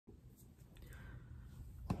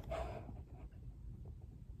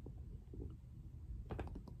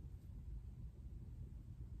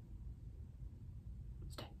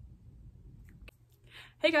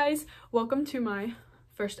Hey guys, welcome to my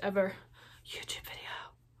first ever YouTube video.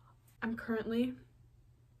 I'm currently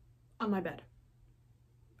on my bed.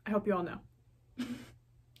 I hope you all know.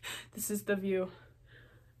 This is the view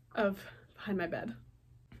of behind my bed.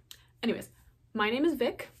 Anyways, my name is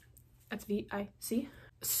Vic. That's V-I-C.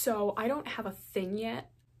 So I don't have a thing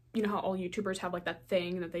yet. You know how all YouTubers have like that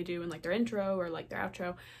thing that they do in like their intro or like their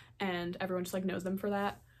outro and everyone just like knows them for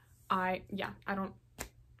that. I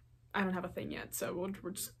don't have a thing yet, so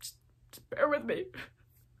we're just bear with me.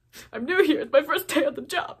 I'm new here, it's my first day on the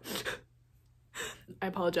job. I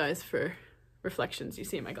apologize for reflections you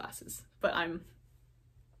see in my glasses, but I'm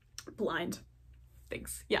blind.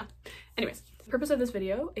 Thanks. Yeah. Anyways, the purpose of this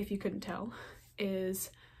video, if you couldn't tell, is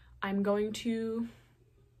I'm going to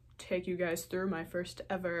take you guys through my first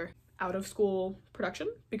ever out of school production,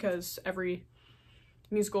 because every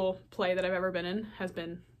musical play that I've ever been in has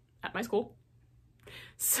been at my school.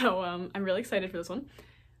 So I'm really excited for this one,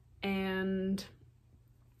 and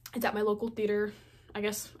it's at my local theater. I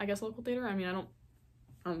guess local theater. I mean, I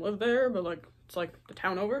don't live there, but like it's like the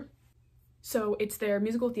town over. So it's their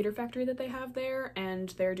musical theater factory that they have there, and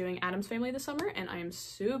they're doing Addams Family this summer, and I am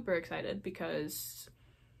super excited because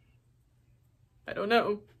I don't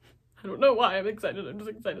know why I'm excited. I'm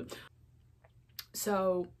just excited.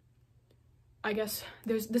 So I guess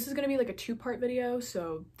this is gonna be like a two-part video.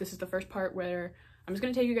 So this is the first part where I'm just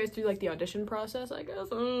gonna take you guys through like the audition process, I guess.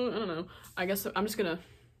 I don't know. I guess I'm just gonna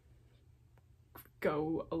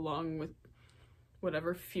go along with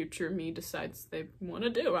whatever future me decides they want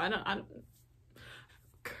to do. I don't.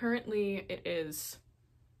 Currently, it is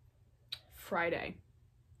Friday.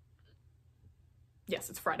 Yes,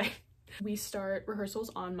 it's Friday. We start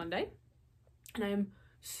rehearsals on Monday, and I am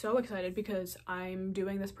so excited because I'm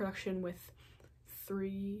doing this production with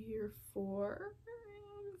 3 or 4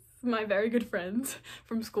 of my very good friends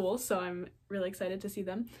from school, so I'm really excited to see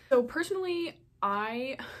them. So personally,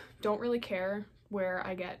 I don't really care where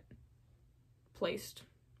I get placed.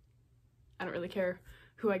 I don't really care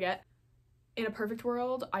who I get. In a perfect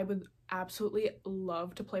world, I would absolutely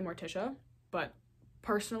love to play Morticia, but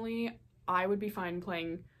personally, I would be fine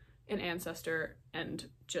playing an ancestor and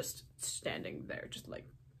just standing there, just like,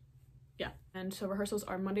 yeah. And so rehearsals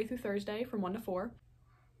are Monday through Thursday from 1 to 4.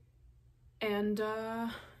 And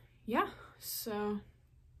yeah, so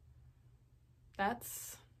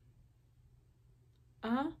that's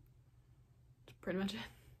pretty much it.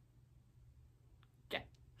 Yeah.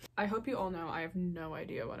 I hope you all know I have no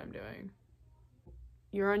idea what I'm doing.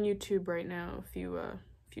 You're on YouTube right now if you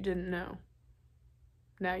didn't know.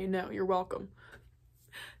 Now you know. You're welcome.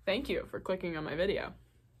 Thank you for clicking on my video.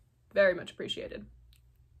 Very much appreciated.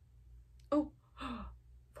 Oh,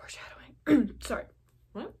 foreshadowing. Sorry.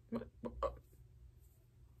 What? Oh.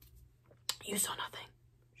 You saw nothing.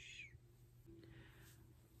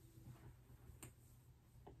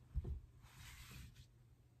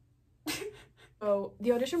 Shh. So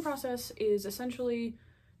the audition process is essentially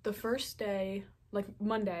the first day, like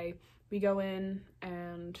Monday, we go in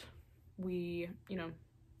and we, you know,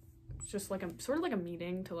 it's just like sort of like a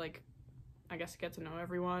meeting to like, I guess, get to know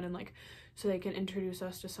everyone, and like so they can introduce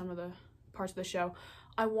us to some of the parts of the show.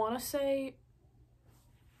 I want to say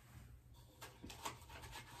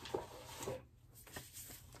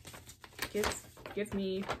give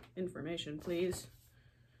me information, please.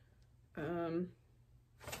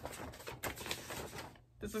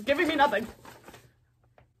 This is giving me nothing.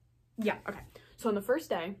 Yeah, okay. So on the first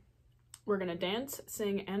day, we're gonna dance,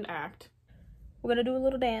 sing, and act. We're gonna do a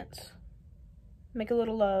little dance, make a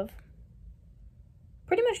little love.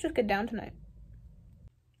 Pretty much just get down tonight.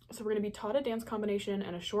 So we're gonna be taught a dance combination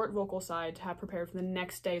and a short vocal side to have prepared for the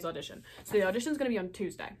next day's audition. So the audition's gonna be on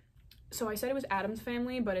Tuesday. So I said it was Addams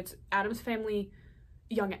Family, but it's Addams Family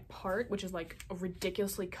Young at Part, which is like a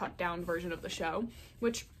ridiculously cut down version of the show,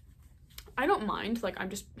 which I don't mind. Like, I'm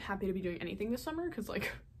just happy to be doing anything this summer because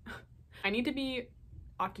like I need to be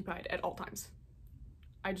occupied at all times.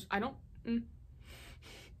 I don't. If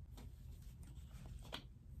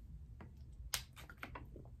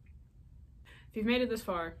you've made it this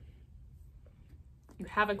far, you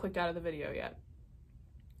haven't clicked out of the video yet.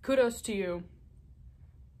 Kudos to you.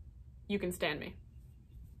 You can stand me.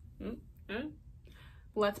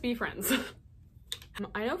 Let's be friends.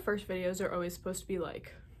 I know first videos are always supposed to be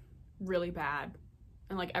like really bad,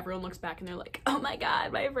 and like everyone looks back and they're like, oh my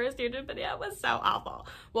god, my first YouTube video was so awful.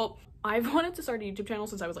 Well, I've wanted to start a YouTube channel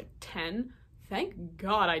since I was like 10. Thank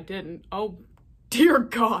God I didn't. Oh dear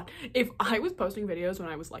God. If I was posting videos when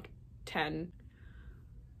I was like 10,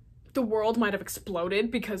 the world might have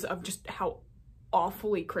exploded because of just how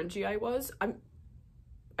awfully cringy I was.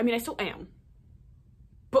 I mean, I still am,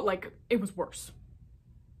 but like, it was worse.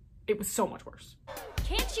 it was so much worse.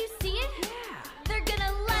 Can't you see it? Yeah. They're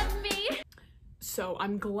gonna love me. So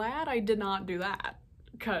I'm glad I did not do that,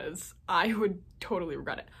 because I would totally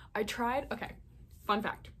regret it. I tried, okay, fun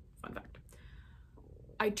fact.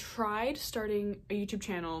 I tried starting a YouTube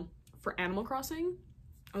channel for Animal Crossing.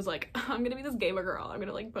 I was like, I'm gonna be this gamer girl. I'm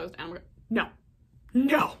gonna like post Animal No.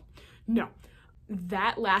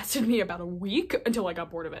 That lasted me about a week until I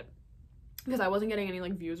got bored of it. Because I wasn't getting any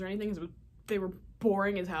like views or anything, because they were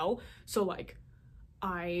boring as hell. So like,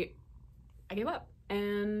 I gave up.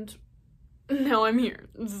 And now I'm here.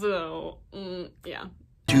 So, yeah.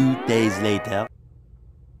 2 days later.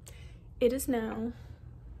 It is now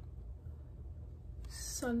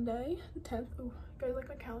Sunday, the 10th. Oh, you guys like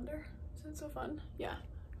my calendar? Isn't it so fun? Yeah,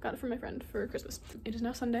 got it from my friend for Christmas. It is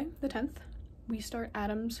now Sunday, the 10th. We start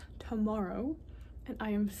Adams tomorrow, and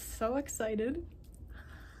I am so excited.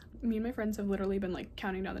 Me and my friends have literally been like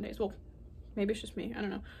counting down the days. Well, maybe it's just me, I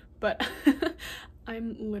don't know. But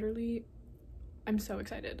I'm so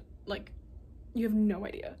excited. Like, you have no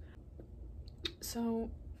idea.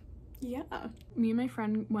 So, yeah. Me and my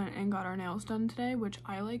friend went and got our nails done today, which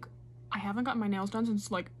I haven't gotten my nails done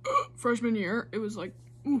since like freshman year. It was like,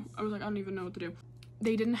 I was like, I don't even know what to do.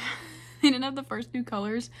 They didn't have the first 2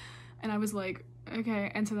 colors, and I was like,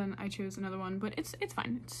 okay. And so then I chose another one, but it's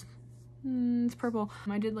fine. It's purple.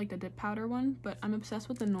 I did like the dip powder one, but I'm obsessed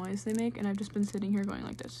with the noise they make, and I've just been sitting here going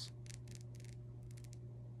like this.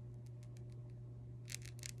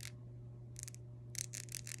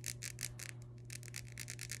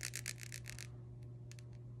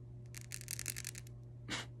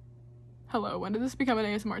 Hello, when did this become an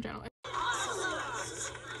ASMR channel? The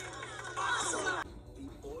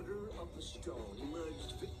Order of the Stone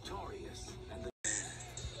emerged victorious, and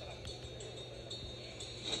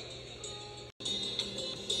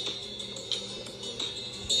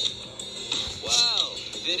wow,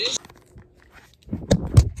 it is.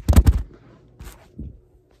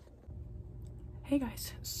 Hey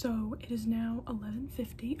guys, so it is now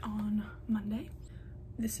 11:50 on Monday.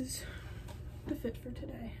 This is the fit for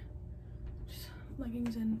today. Just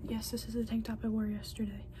leggings, and yes, this is the tank top I wore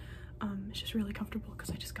yesterday. It's just really comfortable because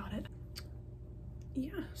I just got it.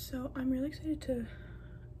 Yeah, so I'm really excited to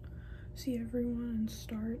see everyone and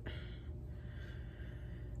start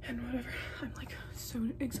and whatever. I'm like so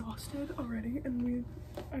exhausted already, and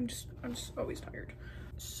I'm just always tired.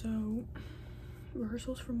 So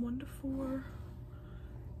rehearsals from 1 to 4,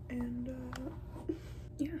 and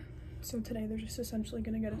yeah, so today they're just essentially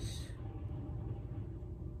gonna get us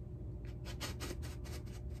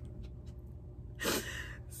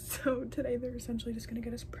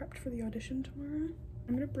prepped for the audition tomorrow.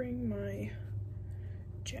 I'm gonna bring my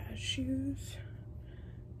jazz shoes,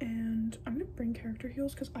 and I'm gonna bring character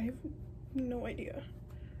heels because I have no idea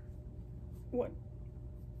what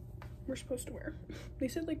we're supposed to wear. They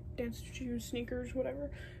said like dance shoes, sneakers,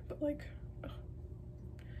 whatever, but like, ugh.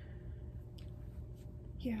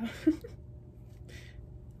 Yeah.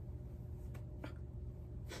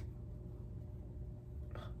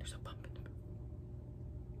 Oh, there's a bump in the boot.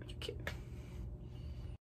 Are you kidding?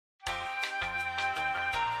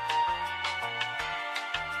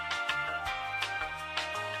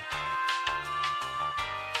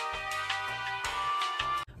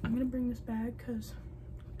 I'm gonna bring this bag because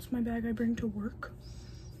it's my bag I bring to work,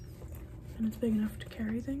 and it's big enough to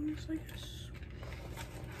carry things, I guess.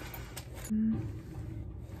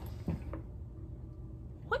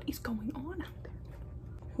 What is going on out there?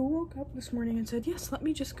 Who woke up this morning and said, yes, let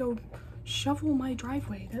me just go shovel my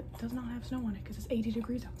driveway that does not have snow on it because it's 80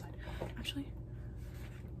 degrees outside? Actually,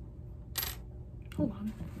 hold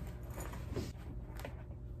on.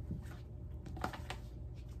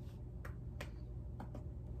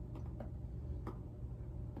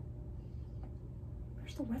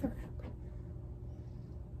 Where's the weather app?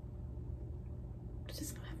 Does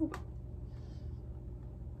this not have a weather?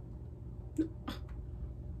 No.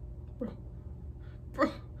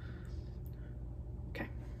 Bro. Okay.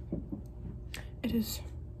 It is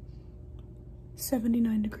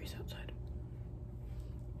 79 degrees outside.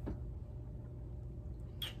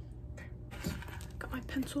 Okay. Got my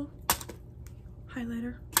pencil,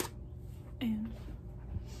 highlighter, and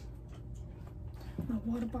my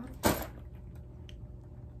water bottle.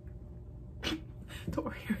 Don't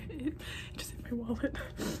worry, it just hit my wallet.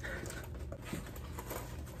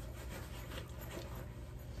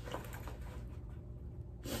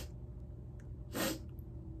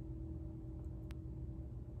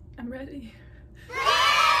 I'm ready.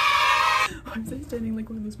 Why was I standing like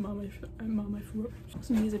one of those mom I threw up? It was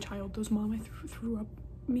me as a child, those mom I threw up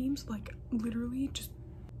memes, like literally just.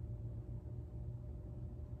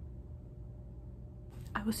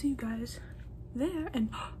 I will see you guys there,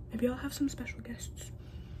 and maybe I'll have some special guests.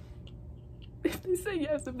 If they say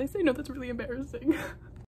yes, if they say no, that's really embarrassing.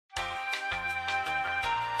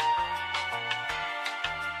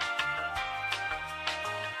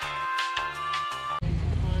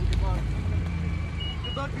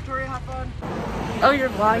 Good luck, Victoria. Have fun. Oh, you're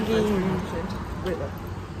vlogging.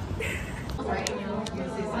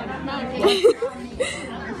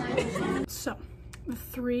 So, the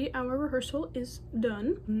 3-hour rehearsal is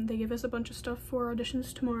done. They give us a bunch of stuff for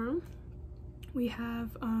auditions tomorrow. We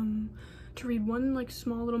have to read one like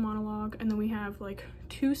small little monologue, and then we have like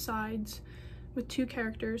 2 sides with 2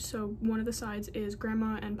 characters. So one of the sides is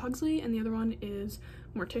Grandma and Pugsley, and the other one is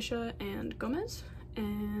Morticia and Gomez.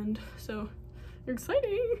 And so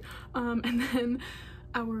exciting. And then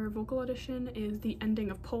our vocal audition is the ending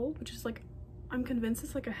of Pull, which is like, I'm convinced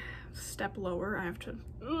it's like a step lower. I have to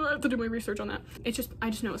do my research on that. It's just, I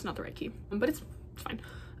just know it's not the right key, but it's fine.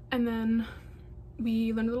 And then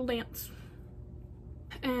we learn a little dance,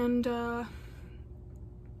 and the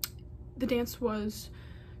dance was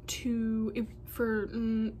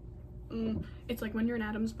it's like When You're in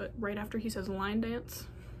Adams, but right after he says line dance,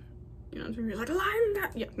 you know, he's like line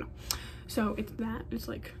dance. Yeah, no. So it's that. It's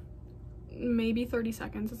like maybe 30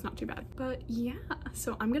 seconds. It's not too bad. But yeah,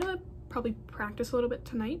 so I'm gonna probably practice a little bit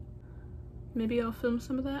tonight. Maybe I'll film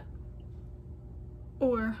some of that.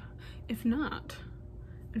 Or if not,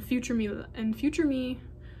 and future me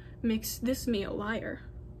makes this me a liar,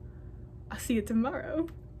 I'll see you tomorrow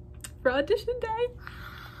for audition day.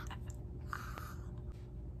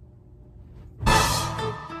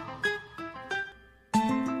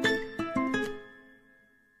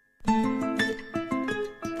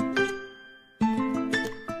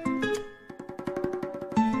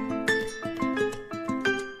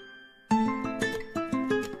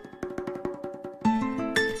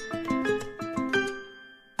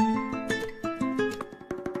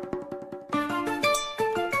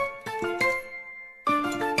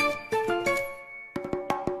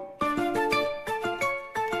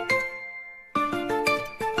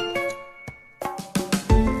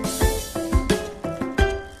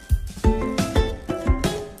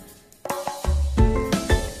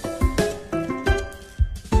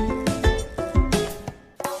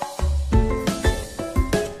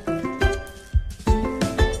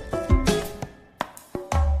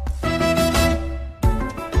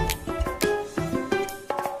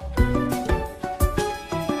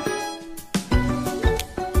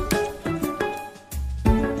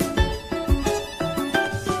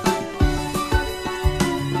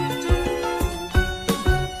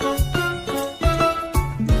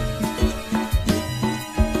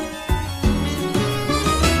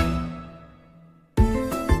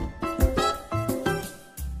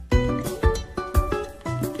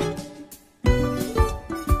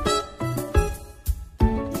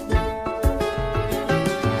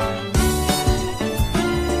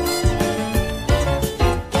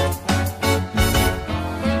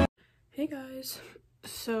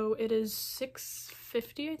 So it is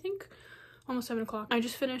 6:50, I think, almost 7 o'clock. I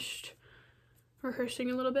just finished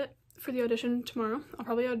rehearsing a little bit for the audition tomorrow. I'll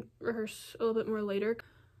probably rehearse a little bit more later.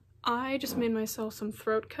 I just made myself some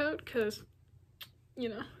throat coat because, you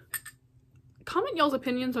know, comment y'all's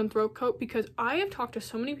opinions on throat coat, because I have talked to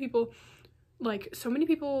so many people, like so many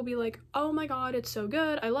people will be like, oh my god, it's so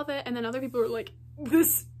good, I love it, and then other people are like,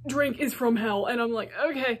 this drink is from hell, and I'm like,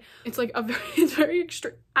 okay. It's like it's very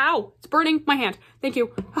extreme. Ow, it's burning my hand, thank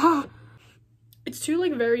you. It's 2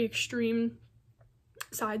 like very extreme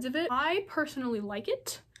sides of it. I personally like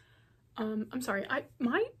it. I'm sorry, I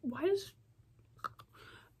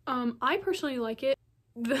personally like it.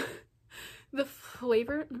 The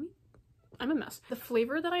flavor, I'm a mess. The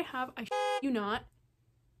flavor that I have, I you not,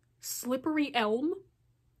 Slippery Elm.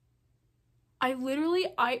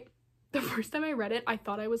 The first time I read it, I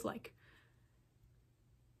thought I was like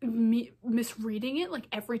misreading it like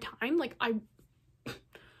every time, like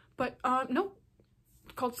but no,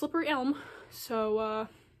 it's called Slippery Elm. So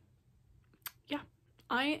yeah,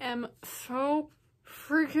 I am so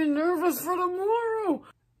freaking nervous for tomorrow.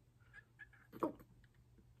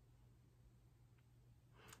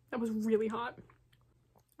 That was really hot.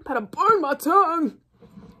 I'm about to burn my tongue.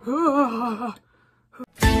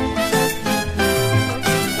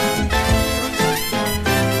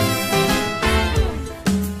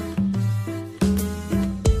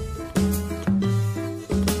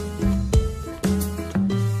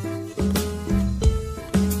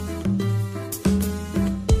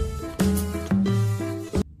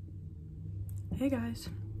 Hey guys,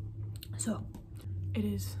 so it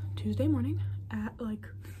is Tuesday morning at like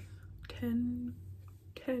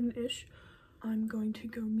 10-ish. I'm going to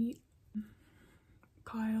go meet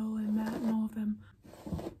Kyle and Matt and all of them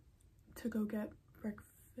to go get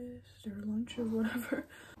breakfast or lunch or whatever.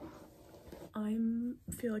 I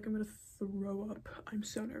feel like I'm gonna throw up. I'm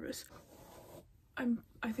so nervous. I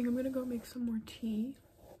think I'm gonna go make some more tea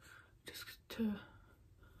just to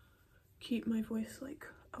keep my voice like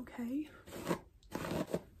okay.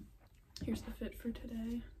 Here's the fit for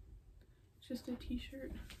today. It's just a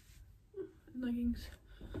t-shirt and leggings.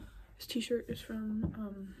 This t-shirt is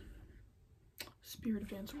from Spirit of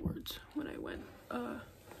Dance Awards when I went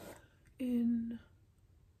in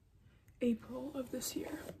April of this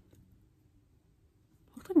year.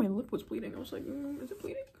 Looked like my lip was bleeding. I was like, is it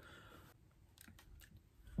bleeding?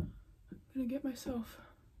 I'm gonna get myself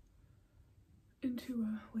into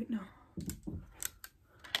wait, no.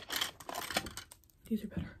 These are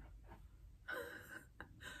better.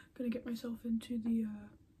 Gonna get myself into the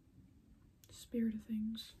spirit of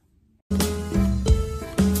things.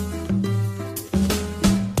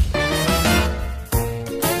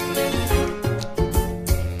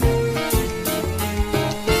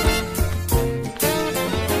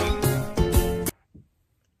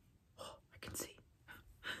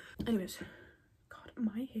 Anyways, God,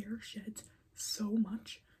 my hair sheds so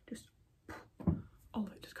much. Just all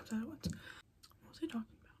of it just comes out at once. What was I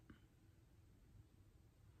talking about?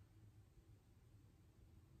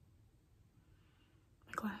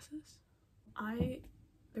 My glasses?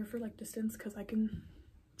 They're for like distance because I can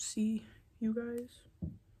see you guys.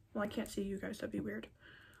 Well, I can't see you guys, that'd be weird.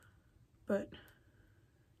 But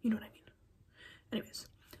you know what I mean. Anyways,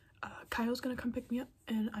 Kyle's gonna come pick me up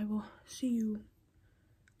and I will see you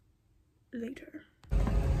later.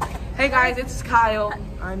 Hey guys, it's Kyle.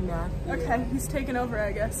 I'm Matt. Okay, he's taking over,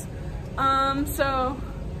 I guess. So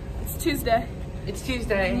it's Tuesday. It's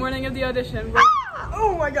Tuesday. Morning of the audition.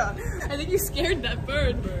 Oh my god. I think you scared that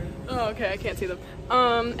bird. Oh, okay, I can't see them.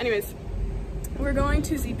 Anyways, we're going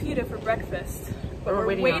to Zepita for breakfast. But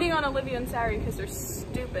we're waiting on Olivia and Sari because they're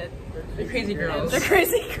stupid. They're crazy girls. They're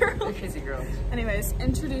crazy girls. They're crazy girls. Anyways,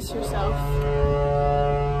 introduce yourself.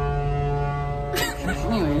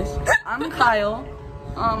 Anyways, I'm Kyle.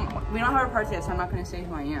 We don't have a party yet, so I'm not gonna say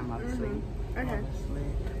who I am, obviously. Okay.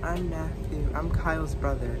 I'm Matthew. I'm Kyle's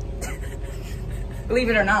brother. Believe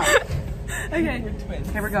it or not. Okay.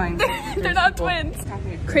 Okay, we're going. They're not twins.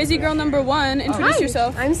 Crazy girl number one, introduce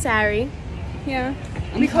yourself. I'm Sari. Yeah.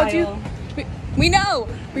 We called you. We know!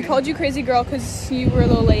 We called you crazy girl because you were a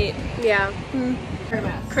little late. Yeah.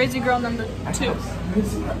 Crazy girl number two.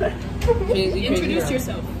 Introduce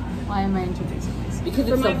yourself. Why am I introducing this? Because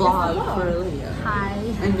it's a vlog for Olivia. Hi.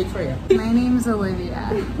 And Victoria. My name's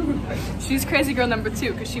Olivia. She's crazy girl number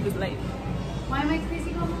two because she was late. Why am I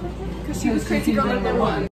crazy girl number two? Because she was crazy girl number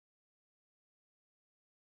one.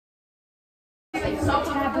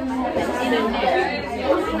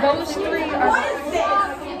 Those three are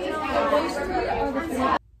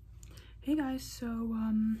Hey guys, so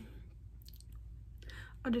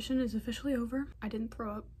audition is officially over. I didn't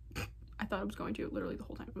throw up. I thought I was going to literally the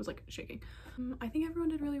whole time. It was like shaking. I think everyone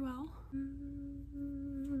did really well.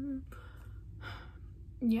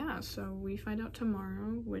 Yeah, so we find out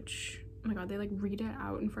tomorrow, which, oh my god, they like read it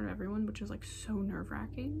out in front of everyone, which is like so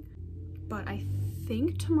nerve-wracking. But I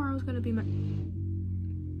think tomorrow's gonna be my,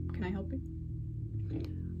 can I help you?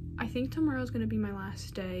 I think tomorrow's gonna be my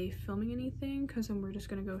last day filming anything because then we're just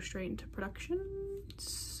gonna go straight into production.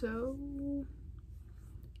 So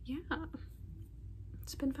yeah,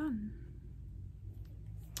 it's been fun.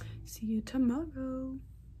 See you tomorrow.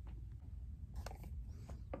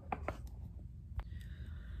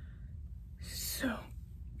 So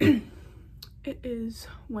it is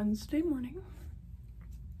Wednesday morning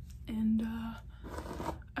and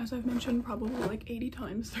as I've mentioned probably like 80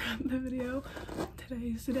 times throughout the video,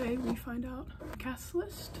 today is the day we find out the cast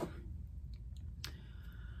list.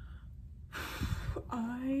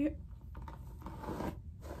 I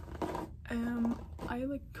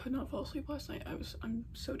like could not fall asleep last night. I'm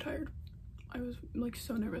so tired. I was like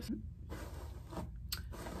so nervous.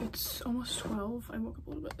 It's almost 12. I woke up a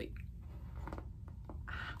little bit late.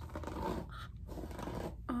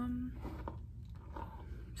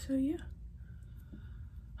 So yeah,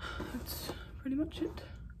 that's pretty much it.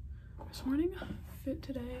 This morning fit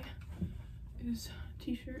today is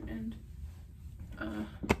t-shirt and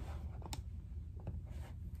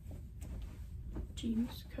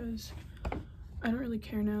jeans because I don't really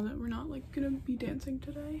care now that we're not like gonna be dancing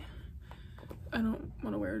today. I don't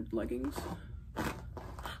want to wear leggings, but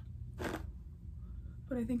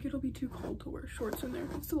I think it'll be too cold to wear shorts in there.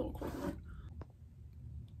 It's a little cold in there.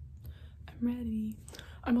 I'm ready.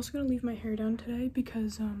 I'm also gonna leave my hair down today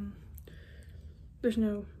because there's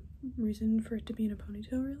no reason for it to be in a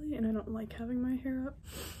ponytail really, and I don't like having my hair up.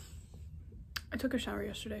 I took a shower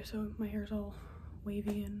yesterday, so my hair's all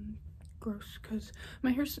wavy and gross because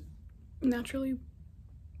my hair's naturally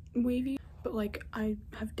wavy, but like I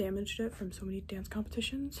have damaged it from so many dance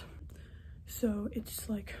competitions, so it's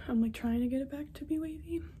like I'm like trying to get it back to be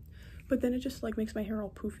wavy, but then it just like makes my hair all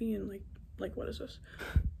poofy and like what is this?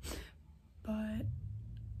 But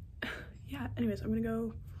yeah, anyways, I'm gonna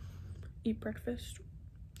go eat breakfast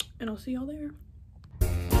and I'll see y'all there.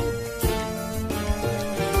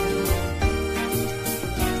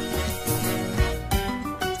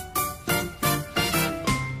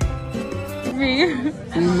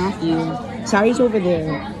 And Matthew. Sari's over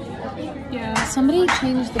there. Yeah. Somebody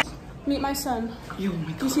changed the. Meet my son. Yo,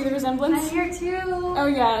 my Do you see the resemblance? I'm here too. Oh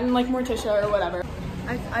yeah, and like Morticia or whatever.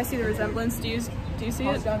 I see the resemblance. Do you see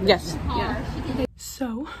it? Yes. Yeah.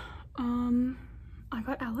 So, I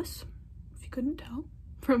got Alice, if you couldn't tell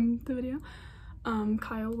from the video.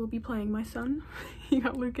 Kyle will be playing my son. He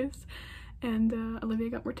got Lucas, and Olivia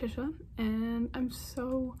got Morticia, and I'm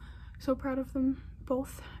so proud of them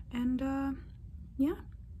both. And yeah,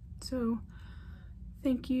 so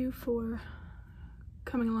thank you for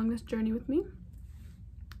coming along this journey with me,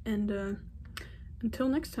 and until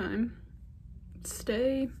next time,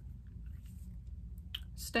 staying.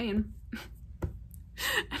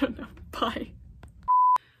 I don't know. Bye.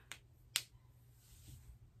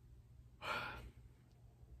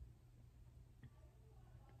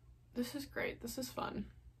 This is great. This is fun.